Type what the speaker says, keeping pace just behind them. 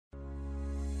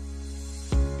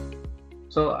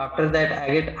So after that, I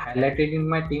get highlighted in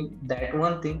my team, that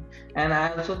one thing, and I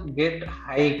also get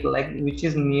hike like which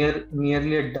is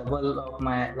nearly a double of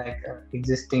my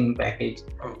existing package.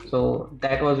 Okay. So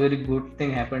that was very good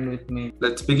thing happened with me.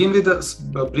 Let's begin with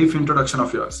a brief introduction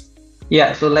of yours.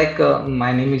 Yeah, so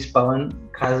my name is Pawan.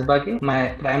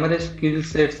 My primary skill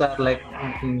sets are like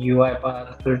in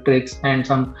UiPath, Filtrix, and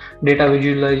some data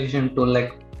visualization tool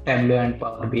like Tableau and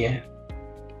Power BI.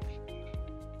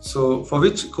 So, for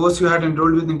which course you had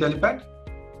enrolled with Intellipaat?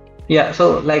 Yeah,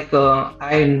 so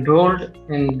I enrolled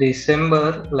in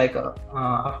December,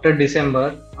 after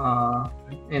December,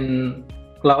 in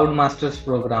Cloud Masters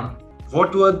program.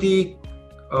 What were the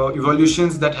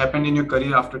evolutions that happened in your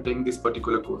career after taking this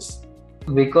particular course?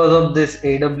 Because of this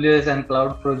AWS and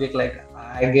cloud project,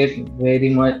 I get very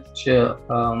much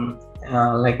highlighted.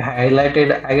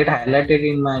 I get highlighted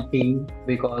in my team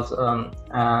because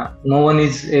no one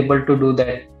is able to do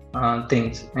that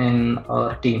things in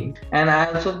our team, and I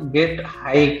also get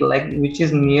hike which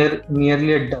is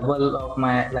nearly a double of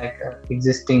my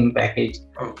existing package.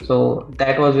 Okay. So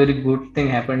that was very good thing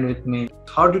happened with me.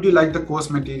 How did you like the course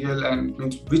material, and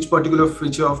which particular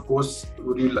feature of course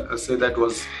would you say that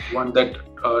was one that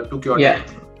took your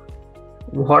attention?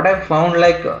 What I found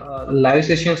live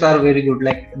sessions are very good,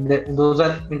 those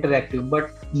are interactive,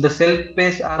 but the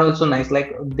self-paced are also nice,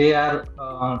 they are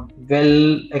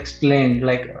well explained,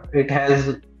 it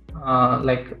has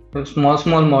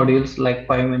small modules like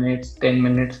 5 minutes, 10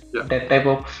 minutes. Yeah. That type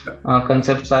of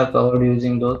concepts are covered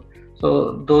using those.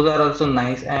 So those are also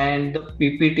nice, and the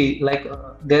PPT,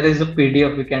 there is a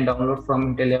PDF we can download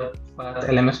from Intellipaat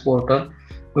LMS portal,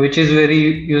 which is very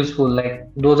useful.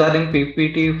 Those are in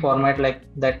PPT format,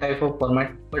 that type of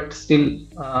format, but still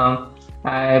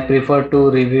I prefer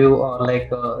to review or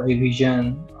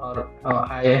revision, or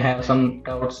I have some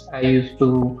doubts, I used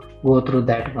to go through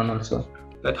that one also.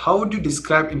 That how would you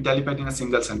describe Intellipaat in a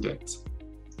single sentence?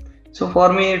 So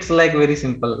for me, it's very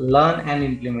simple: learn and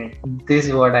implement. This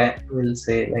is what I will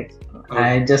say. Okay.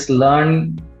 I just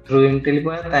learn through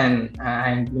Intellipaat and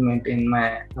I implement in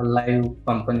my live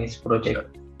company's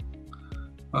project.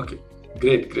 Okay,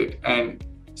 great. And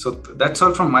so that's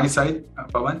all from my side,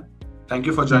 Pawan. Thank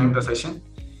you for joining the session.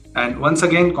 And once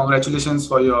again, congratulations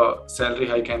for your salary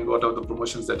hike and what are the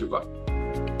promotions that you got.